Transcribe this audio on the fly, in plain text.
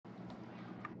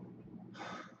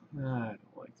I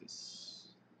don't like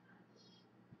this.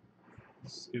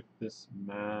 Skip this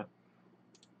map.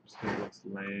 Still looks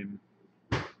lame.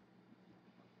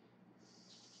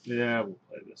 Yeah, we'll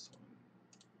play this one.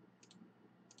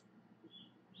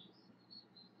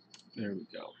 There we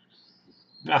go.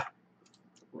 Ah,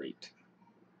 great.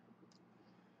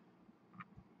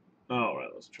 Alright,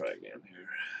 let's try again here.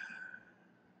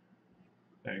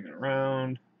 Hanging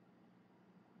around.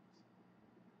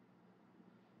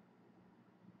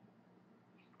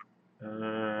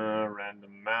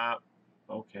 Random map.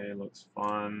 Okay, looks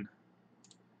fun.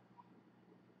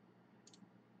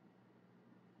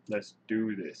 Let's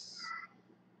do this.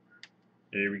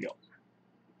 Here we go.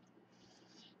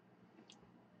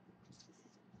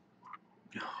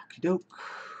 Okie doke.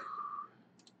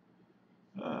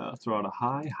 Throw out a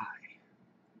high.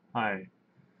 Hi.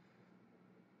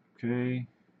 Okay.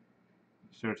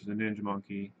 Search the ninja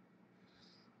monkey.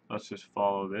 Let's just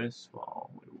follow this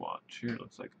while we watch here. It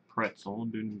looks like a pretzel.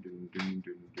 Dun, dun, dun,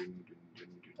 dun, dun, dun,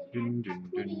 dun, dun, dun,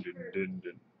 dun, dun, dun,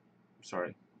 dun.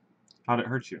 Sorry. How'd it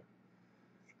hurt you?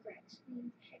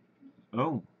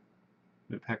 Oh.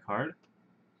 Did it peck hard?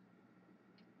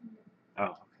 Oh,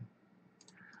 okay.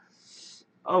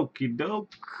 Okie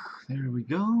doke. There we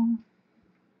go.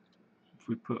 If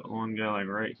we put one guy like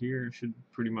right here, it should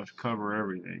pretty much cover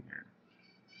everything here.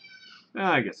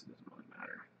 I guess it doesn't really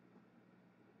matter.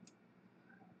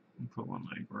 Put one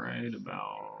like right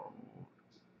about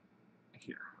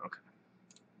here. Okay.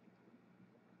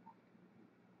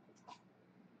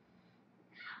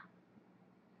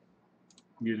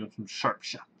 Get him some sharp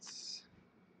shots.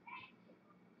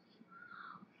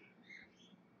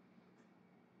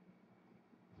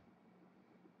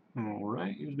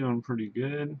 Alright, he's doing pretty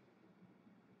good.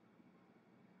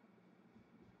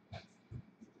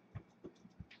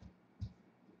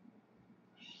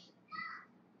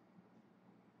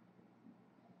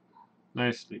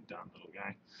 Nicely done, little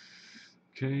guy.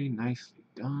 Okay, nicely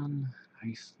done.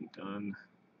 Nicely done.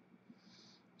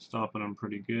 Stopping him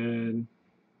pretty good.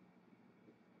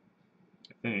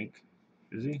 I think.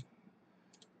 Is he?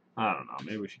 I don't know.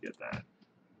 Maybe we should get that.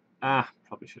 Ah,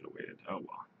 probably should have waited. Oh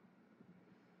well.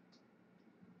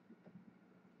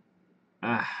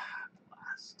 Ah,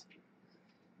 blast.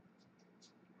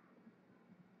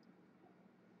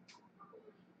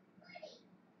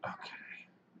 Okay.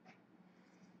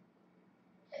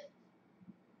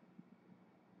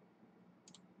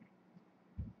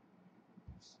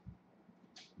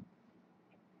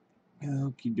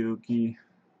 Okie dokie.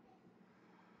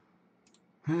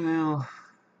 Well,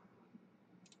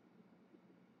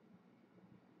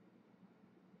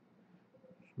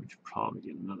 we should probably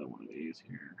get another one of these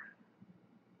here.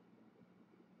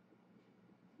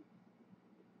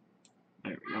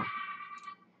 There we go.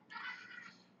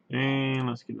 And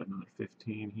let's get another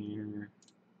 15 here.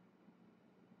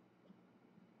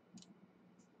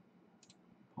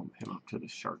 Pump him up to the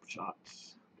sharp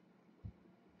shots.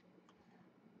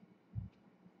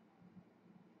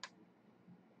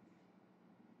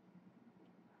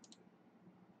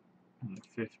 Another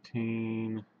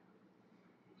 15.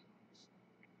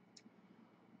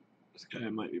 This guy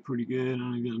might be pretty good.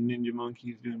 I got a ninja monkey.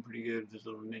 He's doing pretty good with this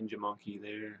little ninja monkey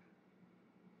there.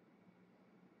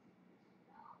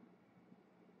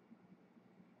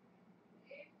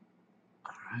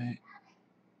 Alright.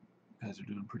 Guys are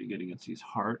doing pretty good against these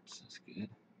hearts. That's good.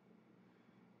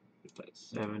 Get that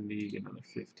 70. Get another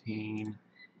 15.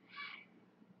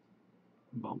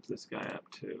 Bump this guy up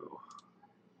too.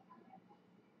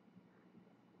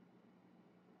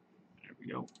 There we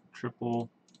go. Triple.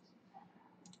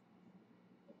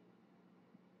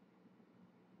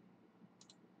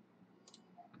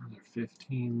 Another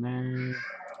 15 there.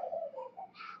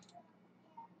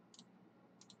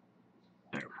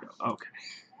 There we go. Okay.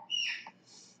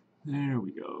 There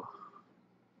we go.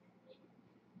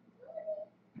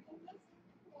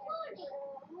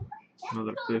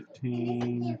 Another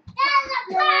 15.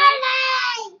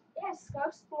 Yes, go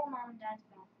explore mom and dad's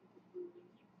bathroom.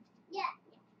 Yeah,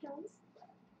 goes.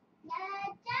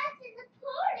 Dad's in the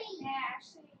party. Yeah,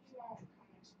 actually, you won't come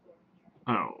explore.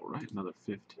 Alright, another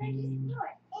 15.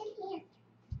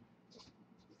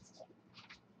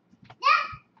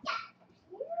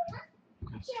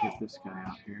 Let's get this guy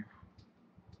out here.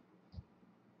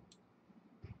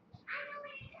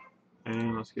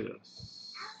 And let's get a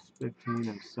 15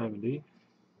 and 70.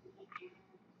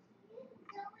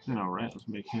 Alright, let's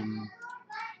make him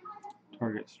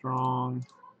target strong.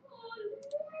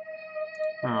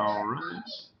 Alright.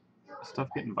 Stuff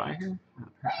getting by here?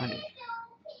 Apparently.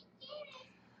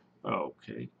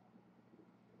 Okay.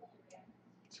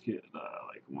 Let's get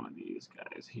like one of these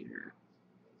guys here.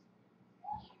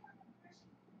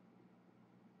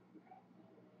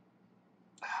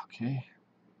 Okay.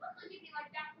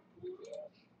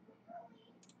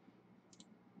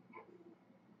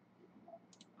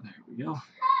 There we go.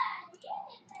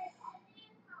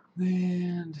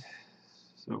 And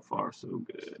so far so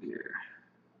good here.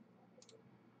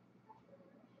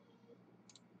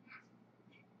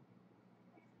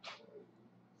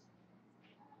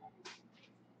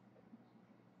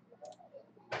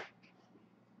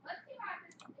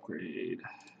 Upgrade.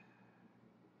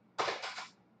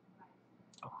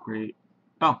 Upgrade.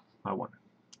 Oh, I won.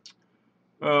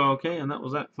 Okay, and that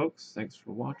was that, folks. Thanks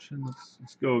for watching.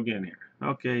 Let's go again here.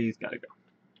 Okay, he's got to go.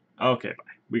 Okay,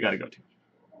 bye. We got to go too.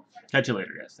 Catch you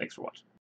later, guys. Thanks for watching.